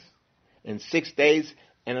earth in 6 days,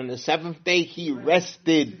 and on the 7th day he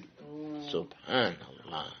rested.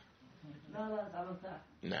 Subhanallah.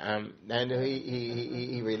 And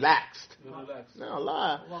he relaxed. No,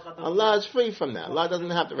 Allah is free from that. Allah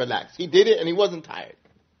doesn't have to relax. He did it and he wasn't tired.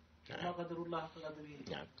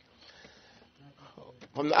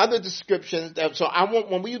 From the other descriptions,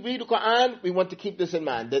 when we read the Quran, we want to keep this in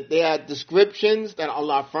mind, that there are descriptions that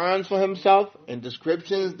Allah affirms for himself and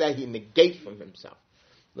descriptions that he negates from himself.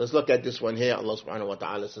 Let's look at this one here. Allah subhanahu wa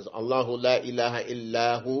ta'ala says, Allahu la ilaha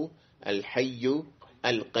illahu al-hayyu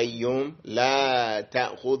al-qayyum la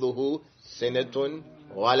ta'khudhuhu sinatun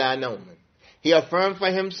wala nawman. He affirmed for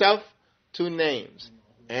himself two names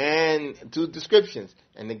and two descriptions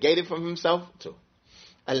and negated from himself two.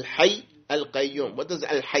 Al-hayy al-qayyum. What does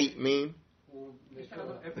al-hayy mean?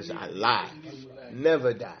 It's alive.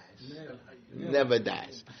 Never dies. Never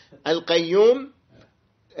dies. Al-qayyum.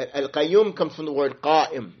 Al-qayyum comes from the word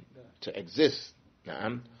qa'im, to exist.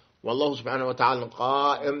 نعم. والله سبحانه وتعالى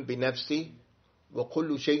قائم بنفسه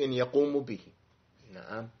وكل شيء يقوم به.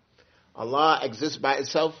 نعم. Allah exists by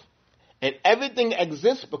itself and everything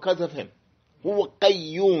exists because of him. هو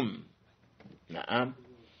قيوم. نعم.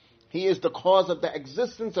 He is the cause of the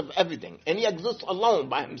existence of everything and he exists alone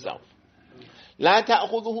by himself. لا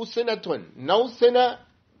تأخذه سنة. No sinner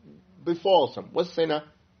befalls him. What's sinner?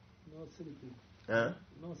 No sleeping. Huh?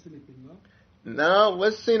 No sleeping, no? No,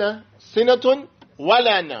 what's sinner? Sinatun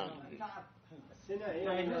wala na. السنة هي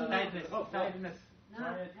tiredness.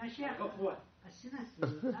 يا شيخ السنة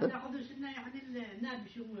ناخذ السنة يعني الناب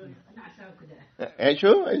شو نعسة وكذا.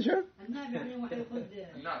 ايشو ايشو. الناب يعني واحد ياخذ.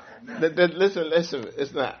 Listen.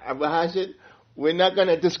 It's not Abu Hashid. We're not going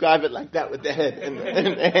to describe it like that with the head and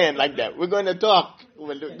the hand like that. We're going to talk.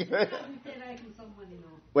 What do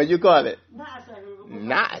you call it?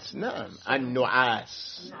 Nas, naam.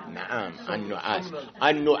 An-nu'as. Naam, an-nu'as.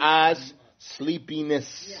 An-nu'as,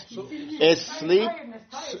 sleepiness. It's sleep.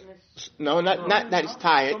 No, not that it's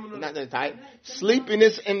tired. Not that it's tired.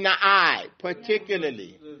 Sleepiness in the eye,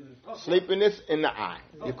 particularly. Sleepiness in the eye.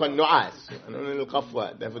 You call nu'as. I don't know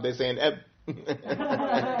the that's what they say in Eb.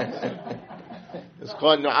 It's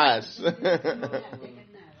called nu'as.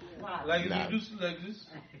 Like you do like this?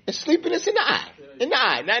 It's sleepiness in the eye. In the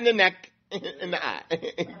eye, not in the neck. In the eye.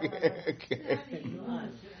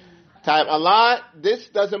 Time Allah, this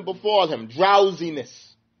doesn't befall him.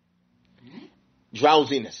 Drowsiness.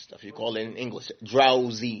 Drowsiness, if you call it in English.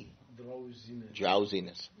 Drowsiness.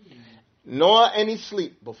 Nor any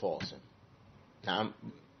sleep befalls him. Now,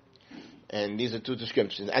 and these are two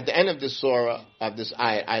descriptions. At the end of this surah, of this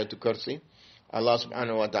ayatul kursi, Allah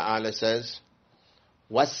subhanahu wa ta'ala says,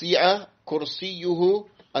 وَسِعَ كُرْسِيُّهُ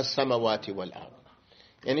السَّمَوَاتِ وَالْأَرْضِ.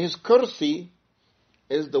 And his kursi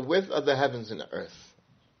is the width of the heavens and the earth.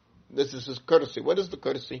 This is his kursi. What is the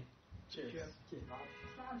kursi?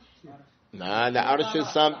 Nah, the arsh is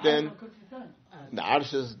something. The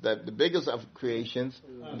arsh is the biggest of creations.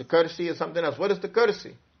 The kursi is something else. What is the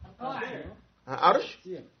kursi? Arsh?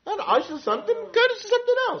 No, the arsh is something. Kursi is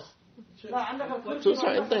something else. Two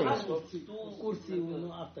certain things.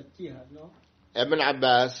 Ibn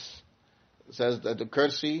Abbas says that the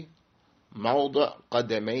kursi, Mawda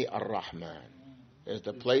Qadamay Ar-Rahman, is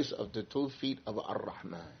the place of the 2 feet of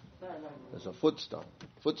Ar-Rahman. It's a footstool.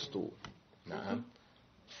 Naam.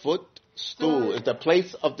 Footstool is the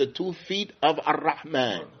place of the 2 feet of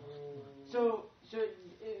Ar-Rahman. So to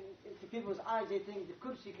people's eyes, they think the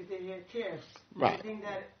kursi because they hear chairs. Right. They think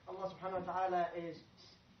that Allah subhanahu wa ta'ala is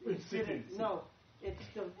sitting. No, it's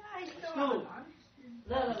the stool.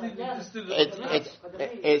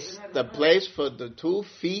 It's the place for the 2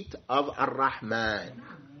 feet of Ar-Rahman.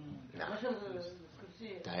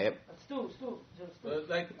 Stool.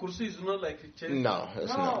 Like kursi is not like a chair. No,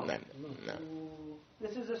 it's not. No.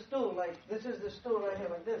 This is a stool. Like this is the stool right here,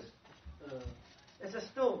 like this. It's a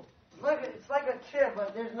stool. It's like a chair,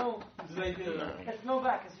 but there's no. It's like It's no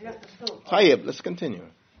back. It's just a stool. Tayyib, let's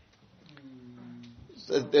continue.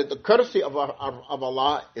 So the courtesy of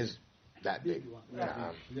Allah is that big.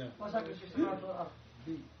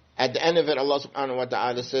 At the end of it, Allah subhanahu wa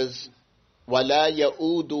ta'ala says, وَلَا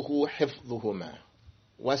يَؤُودُهُ حِفْظُهُمَا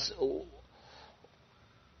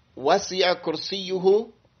وَسِعَ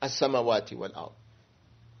كُرْسِيُّهُ السَّمَوَاتِ وَالْأَرْضِ.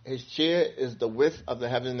 His chair is the width of the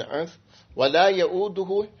heaven and the earth. وَلَا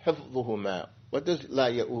يَؤُودُهُ حِفْظُهُمَا. What does لَا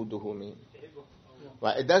يَؤُودُهُ mean?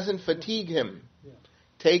 Well, it doesn't fatigue him.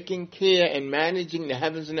 Taking care and managing the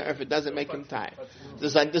heavens and the earth, it doesn't make him tired.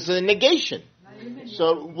 This is a negation.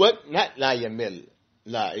 So what? Not لا يمل.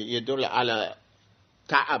 لا يدل على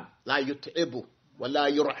تعب. لا يتعب ولا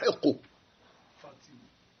يرهق.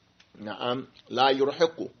 نعم. لا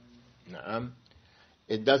يرهق. نعم.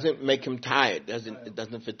 It doesn't make him tired. It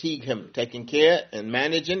doesn't fatigue him. Taking care and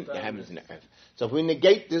managing the heavens and the earth. So if we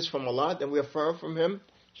negate this from Allah, then we affirm from him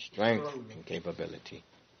strength and capability.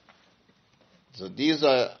 So these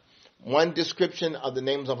are one description of the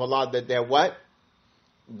names of Allah, that they're what?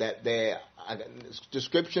 That they're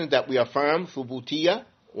descriptions that we affirm, thubutiyya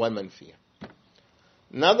wa manfiyya.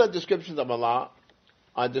 Another descriptions of Allah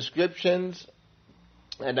are descriptions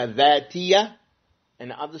and are dhatiyya,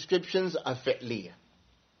 and other descriptions are fi'liyya.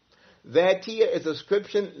 Dhatiya is a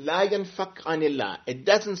description, la yanfak anillah. It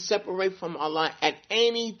doesn't separate from Allah at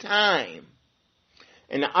any time.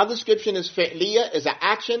 And the other description is fi'liya, is an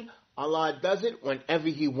action. Allah does it whenever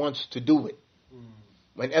He wants to do it.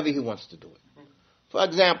 Whenever He wants to do it. For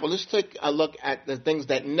example, let's take a look at the things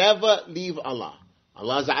that never leave Allah.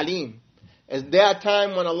 Allah is alim. Is there a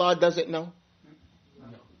time when Allah doesn't know?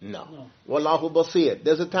 No. Wallahu basir.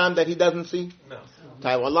 There's a time that He doesn't see? No.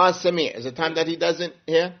 Allah is sami'. Is a time that He doesn't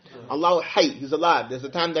hear? Allah hayy. He's alive. There's a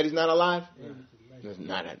time that He's not alive? There's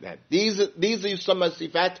not that. These are some of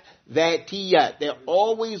sifat dhatiyya. They're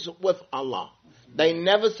always with Allah. They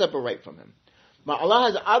never separate from Him. But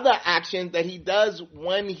Allah has other actions that He does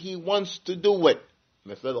when He wants to do it.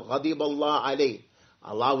 مثل غضب الله عليه.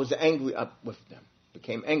 Allah was angry up with them.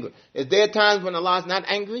 Became angry. Is there times when Allah is not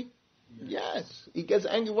angry? Yes. He gets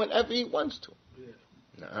angry whenever He wants to.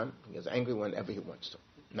 نعم. He gets angry whenever He wants to.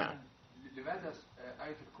 نعم. لماذا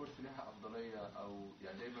آية الكرسي لها أفضلية أو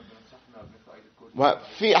يعني دايما بنصحنا بنقرأ آية الكرسي؟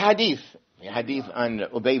 وفي حديث عن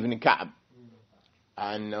أبي بن كعب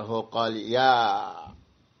أنه قال يا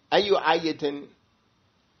أي آية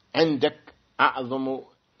عندك أعظم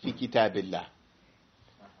في كتاب الله.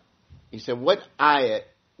 He said, what ayat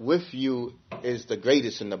with you is the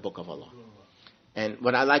greatest in the book of Allah? And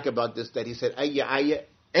what I like about this, that he said, ayya ayat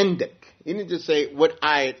indak. He didn't just say, what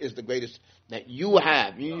ayat is the greatest that you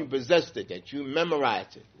have, you possessed it, that you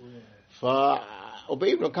memorized it. For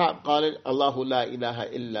Ubay ibn Ka'b قال, Allahu la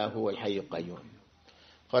ilaha illa huwa al-hayy qayyum.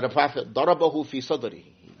 For the Prophet, ضربه في صدره.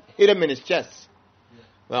 Hit him in his chest.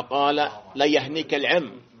 وقال, لا يهنيك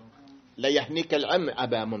العلم. لا يهنيك العلم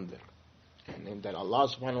أبا منذر. And that Allah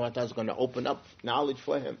subhanahu wa ta'ala is going to open up knowledge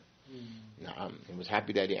for him. He was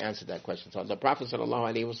happy that he answered that question. So the Prophet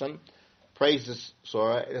sallallahu alaihi wasallam praised this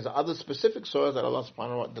surah. There's other specific surahs that Allah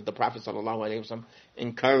subhanahu wa ta'ala, that the Prophet sallallahu alaihi wasallam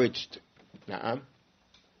encouraged.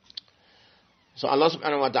 So Allah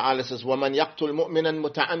subhanahu wa ta'ala says, وَمَنْ يَقْتُلْ مُؤْمِنًا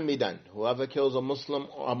مُتَعَمِّدًا. Whoever kills a Muslim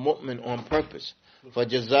or a mu'min on purpose,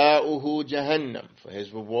 فَجَزَاؤُهُ جَهَنَّمْ. For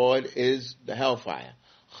his reward is the hellfire.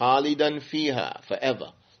 خَالِدًا فِيهَا.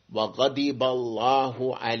 Forever. وَغَضِبَ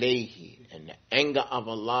اللَّهُ عَلَيْهِ. And the anger of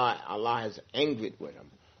Allah, Allah has angered with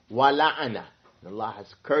him. وَلَعَنَ. Allah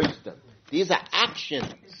has cursed them. These are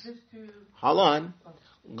actions. Hold on.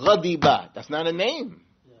 غَضِبَ. That's not a name.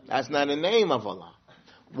 That's not a name of Allah.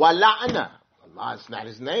 وَلَعَنَ. Allah is not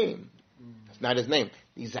His name. That's not His name.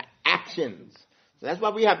 These are actions. So that's why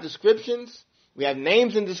we have descriptions. We have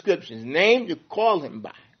names and descriptions. Name, you call Him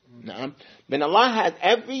by. Then Allah has,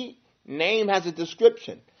 every name has a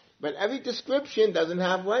description. But every description doesn't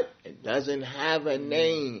have what? It doesn't have a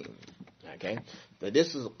name. Okay? So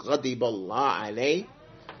this is غَضِبَ اللَّهُ عَلَيْهِ.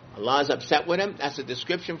 Allah is upset with him. That's a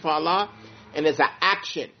description for Allah. And it's an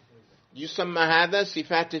action. يُسَمَّ هَذَا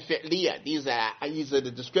صِفَاتِ فِعْلِيَّةِ. These are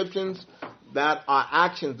the descriptions that are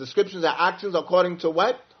actions. Descriptions are actions according to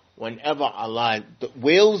what? Whenever Allah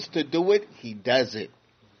wills to do it, He does it.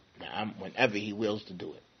 Whenever He wills to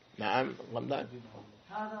do it. I'm done.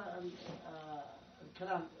 هذا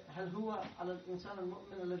الكلام هل هو على الإنسان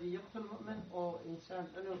المؤمن الذي يقتل المؤمن أو إنسان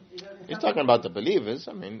إذا He's talking about the believers.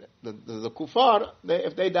 I mean, the kuffar,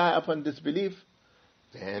 if they die upon disbelief,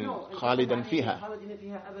 then خالدًا فيها.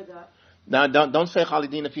 Now, don't say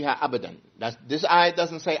خالدين فيها أبدا. This ayat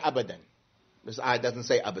doesn't say أبدا. This ayat doesn't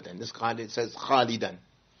say أبدا. This ayat says خالدًا.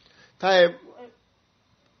 طيب.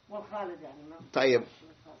 طيب.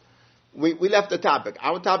 We left the topic.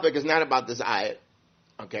 Our topic is not about this ayat.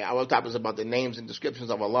 Okay, our topic is about the names and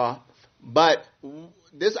descriptions of Allah. But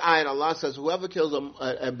this ayat, Allah says, whoever kills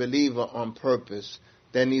a believer on purpose,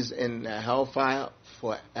 then he's in hellfire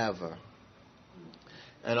forever.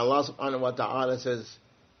 And Allah subhanahu wa ta'ala says,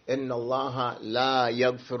 إِنَّ اللَّهَ لَا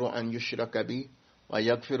يَغْفِرُ أَن يُشْرَكَ بِهِ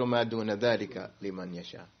وَيَغْفِرُ مَا دُونَ ذَلِكَ لِمَنْ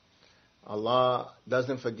يَشَاءُ. Allah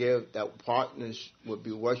doesn't forgive that partners would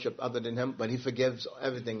be worshipped other than Him, but He forgives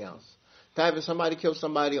everything else. If somebody kills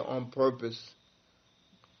somebody on purpose,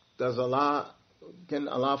 can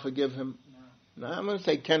Allah forgive him? No, I'm going to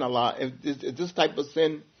say can Allah. Is this type of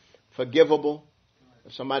sin forgivable?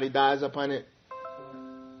 If somebody dies upon it?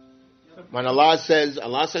 When Allah says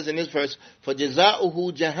in this verse,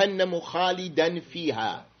 فَجَزَاؤُهُ جَهَنَّمُ خَالِدًا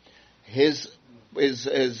فِيهَا.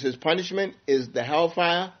 His punishment is the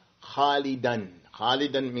hellfire, khalidan.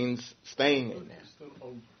 Khalidan means staying in there.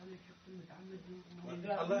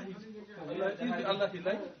 Allah He liked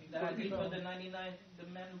the hadith for the 99, the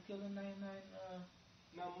man who killed the 99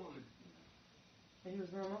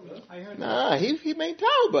 I heard Nah, he made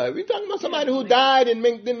tawbah. We're talking about somebody who died and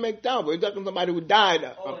didn't make tawbah. We're talking about somebody who died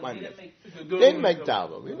upon this. Didn't make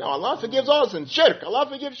tawbah. We know Allah forgives all sins. Shirk. Allah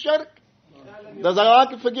forgives shirk. Does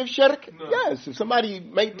Allah forgive shirk? No. Yes. If somebody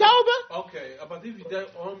make tawbah, Okay, but if you die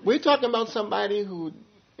on... we're talking about somebody who,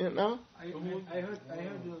 I heard it's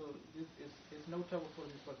no trouble for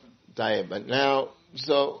this person. died. But now,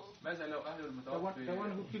 so, ماذا لو أهل The المتوفي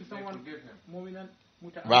one who killed they someone, forgive him? mu'minan,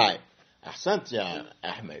 muta'ammidan. right. Ahsant, ya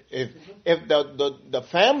Ahmed. If the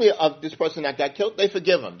family of this person that got killed, they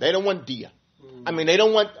forgive him. They don't want diya. I mean, they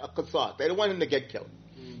don't want a qisas. They don't want him to get killed.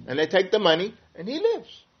 And they take the money, and he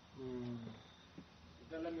lives.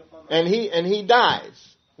 And he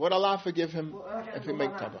dies. Would Allah forgive him if he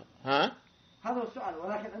make tawbah? Huh? هذا السؤال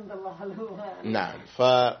ولكن عند الله هل هو Nah.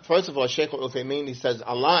 First of all, Shaykh al-Uthaymeen, he says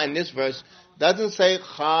Allah in this verse doesn't say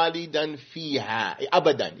khalidan fiha,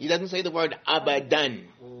 abadan. He doesn't say the word abadan.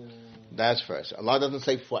 That's first. Allah doesn't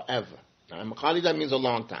say forever. Khalidan means a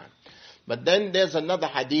long time. But then there's another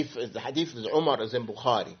hadith. The hadith is Umar, is in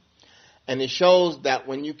Bukhari. And it shows that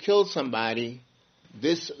when you kill somebody,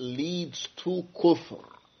 this leads to kufr.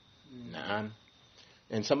 Nah.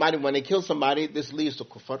 And somebody, when they kill somebody, this leads to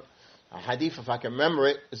kufr. A hadith, if I can remember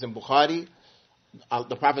it, is in Bukhari.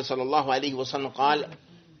 The Prophet sallallahu alaihi wasallam قال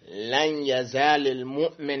لن يزال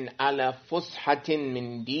المؤمن على فسحة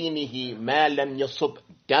من دينه ما لم يصب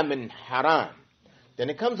دم حرام. Then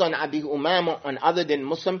it comes on Abi Umama, on other than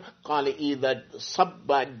Muslim, قال إذا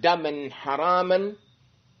صب دما حراما.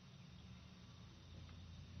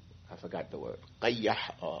 I forgot the word. قيح.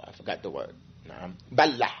 I forgot the word. نعم.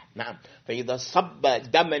 بلح. نعم. فإذا صب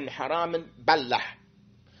دما حراما بلح.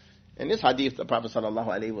 In this hadith, the Prophet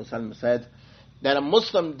ﷺ said that a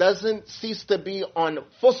Muslim doesn't cease to be on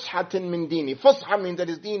fushatin min dini. Fusha means that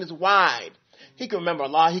his deen is wide. He can remember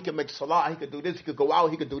Allah, he can make salah, he can do this, he could go out,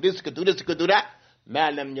 he could do this, he could do this, he could do that. Ma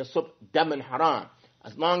lam yasub daman haram.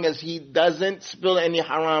 As long as he doesn't spill any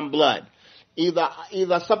haram blood.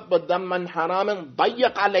 إذا صب دما حراما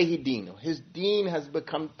ضيق عليه دينه. His deen has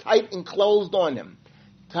become tight and closed on him.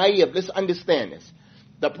 Tayyib, let's understand this.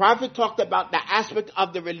 The Prophet talked about the aspect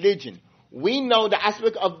of the religion. We know the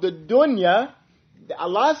aspect of the dunya.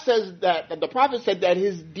 Allah says that the Prophet said that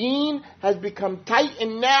his deen has become tight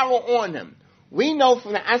and narrow on him. We know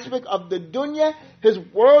from the aspect of the dunya, his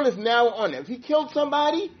world is narrow on him. If he killed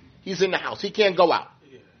somebody, he's in the house. He can't go out.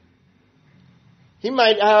 He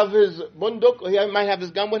might have his bunduk, or he might have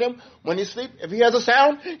his gun with him. When he sleeps, if he has a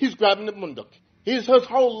sound, he's grabbing the bunduk. His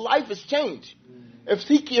whole life has changed. If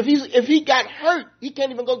he got hurt, he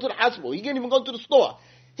can't even go to the hospital. He can't even go to the store.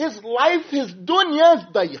 His life, his dunya is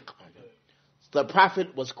dayiq. The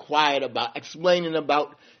Prophet was quiet about explaining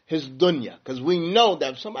about his dunya. Because we know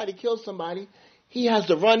that if somebody kills somebody, he has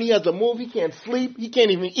to run, he has to move, he can't sleep, he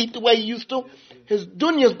can't even eat the way he used to. His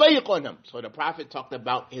dunya is dayiq on him. So the Prophet talked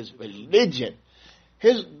about his religion.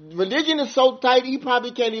 His religion is so tight, he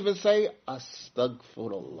probably can't even say,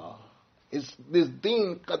 Astaghfirullah. This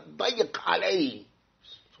deen qad dayiq alayhi.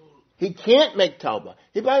 He can't make tawbah.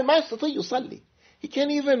 He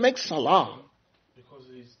can't even make salah.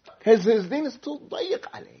 Because his deen is too dayiq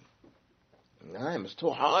alayhi. It's too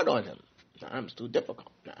hard on him. It's too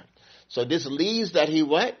difficult. So this leads that he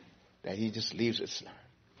what? That he just leaves Islam.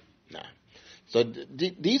 So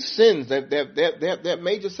these sins, they're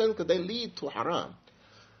major sins because they lead to haram.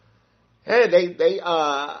 Hey, they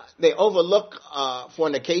overlook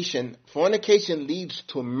fornication. Fornication leads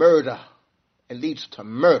to murder. It leads to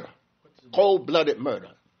murder. Cold-blooded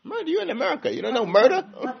murder. Murder, you're in America. You don't know murder?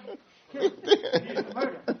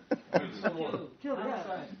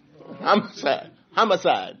 Homicide.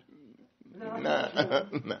 Nah.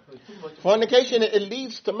 Fornication, it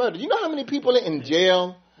leads to murder. You know how many people are in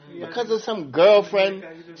jail because of some girlfriend,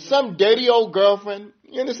 some dirty old girlfriend?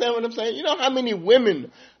 You understand what I'm saying? You know how many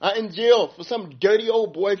women are in jail for some dirty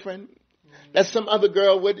old boyfriend that some other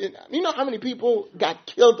girl would? You know how many people got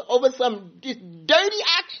killed over some dirty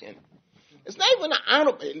action? It's not even an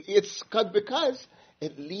honorable. It's because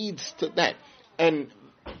it leads to that. And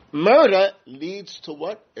murder leads to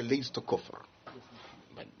what? It leads to kufr.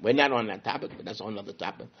 But we're not on that topic, but that's on another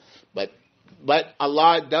topic. But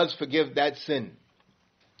Allah does forgive that sin.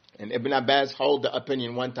 And Ibn Abbas hold the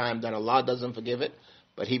opinion one time that Allah doesn't forgive it,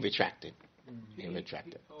 but he retracted. He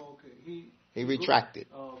retracted. He retracted.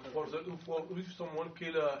 If someone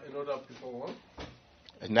kill another people,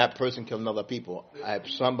 And that person kills another people.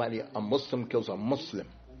 If a Muslim kills a Muslim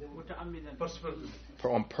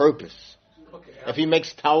on purpose. Okay. If he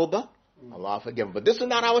makes tawbah, Allah forgive him. But this is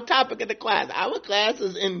not our topic in the class. Our class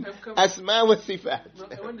is in Asma wa Sifat.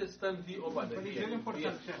 I understand the over there.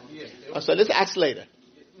 Yes. So let's ask later.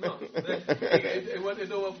 No, I don't want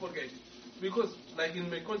to forget. Because, like in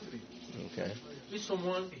my country, okay. if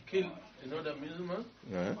someone he killed another Muslim,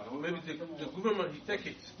 Right. maybe the government he take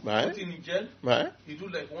it, Right. put him in jail, Right. he do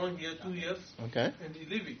like 1 year, 2 years, Okay. and he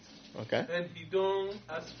leave it. Okay. And he don't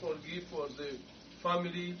ask for gift for the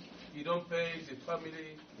family, he don't pay the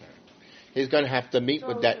family. He's going to have to meet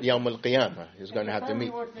with that Yawm al-Qiyamah. He's going to have to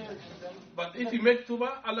meet. But if he make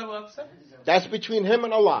tawbah, Allah will accept. That's between him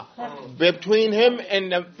and Allah. Between him and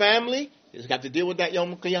the family, he's got to deal with that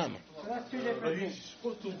Yawm al-Qiyamah. So that's two But different he's things.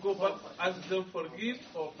 supposed to go back, ask them for gift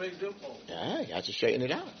or pay them or. Yeah, he has to straighten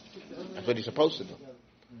it out. That's what he's supposed to do.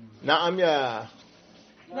 Now,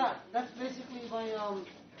 No, that's basically what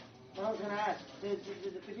I was going to ask. The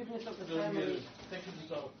forgiveness of the family,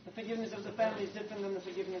 the forgiveness of the family is different than the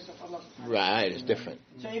forgiveness of Allah subhanahu wa ta'ala. right, it's different.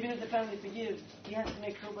 So even if the family forgives, he has to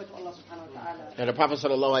make tawbah to Allah subhanahu wa ta'ala. And the Prophet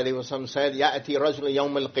sallallahu alaihi wasallam said, "Ya'ati rajul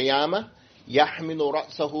yawm al-qiyamah, yahmilu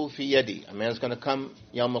ra'sahu fi yadi." A man's going to come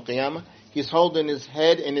yawm al-qiyamah. He's holding his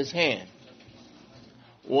head in his hand.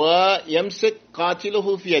 Wa yamsik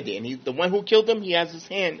qatiluhu fi yadi. And the one who killed him, he has his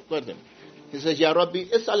hand with him. He says, "Ya Rabbi,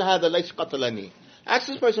 is'al hadha laysa qatalani." Ask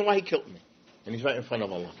this person why he killed me. And he's right in front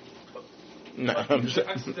of Allah. No, I'm It's saying-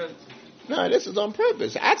 an accident. no, this is on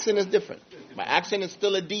purpose. Accident is different. But accident is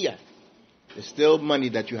still a diya. It's still money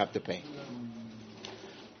that you have to pay.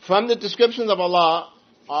 From the descriptions of Allah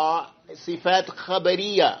are sifat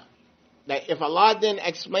khabariya. That if Allah didn't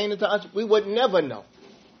explain it to us, we would never know.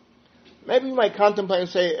 Maybe you might contemplate and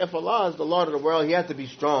say, if Allah is the Lord of the world, He has to be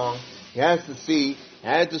strong, He has to see, He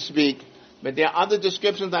has to speak. But there are other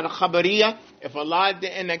descriptions that are khabariya. If Allah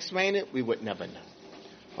didn't explain it, we would never know.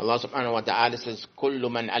 Allah subhanahu wa ta'ala says, كُلُّ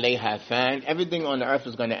مَنْ عَلَيْهَا فَانٍ. Everything on the earth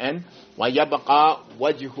is going to end. وَيَبْقَى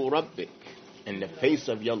وَجْهُ رَبِّكَ. And the face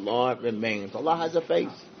of your Lord remains. Allah has a face.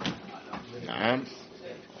 Naam.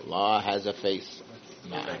 Allah has a face.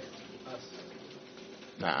 Naam.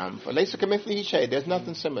 Naam. فَلَيْسَ كَمِثْلِهِ شَيْءٍ. There's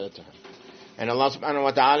nothing similar to Him. And Allah subhanahu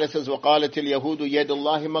wa ta'ala says, وَقَالَتِ الْيَهُودُ يَدُ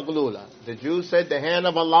اللَّهِ مَغْلُولَةً. The Jews said the hand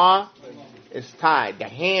of Allah is tied. The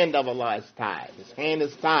hand of Allah is tied. His hand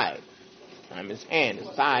is tied. His hand is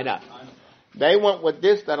tied up. They went with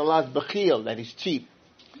this, that Allah is bakhil, that He's cheap.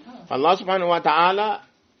 Allah subhanahu wa ta'ala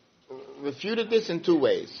refuted this in two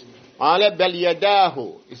ways. قَالَ بَلْ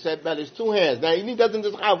يَدَاهُ. He said, "Bel, it's two hands." Now, He doesn't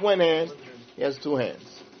just have one hand. He has two hands.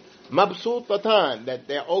 مَبْسُوطَتان, that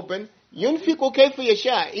they're open. يُنْفِقُ كَيْفَ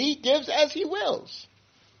يَشَاءُ. He gives as He wills.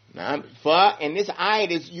 Now, in this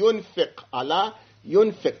ayat is yunfiq. Allah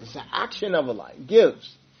yunfiq. It's an action of Allah. He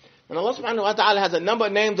gives. And Allah subhanahu wa ta'ala has a number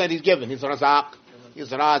of names that He's given. He's Razaq, He's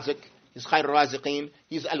Razik, He's Khair Raziqeen,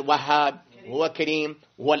 He's Al-Wahhab, وهو كريم,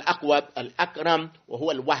 وهو الأقوى, الأكرم,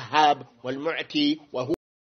 وهو الوهاب, والمعتي, وهو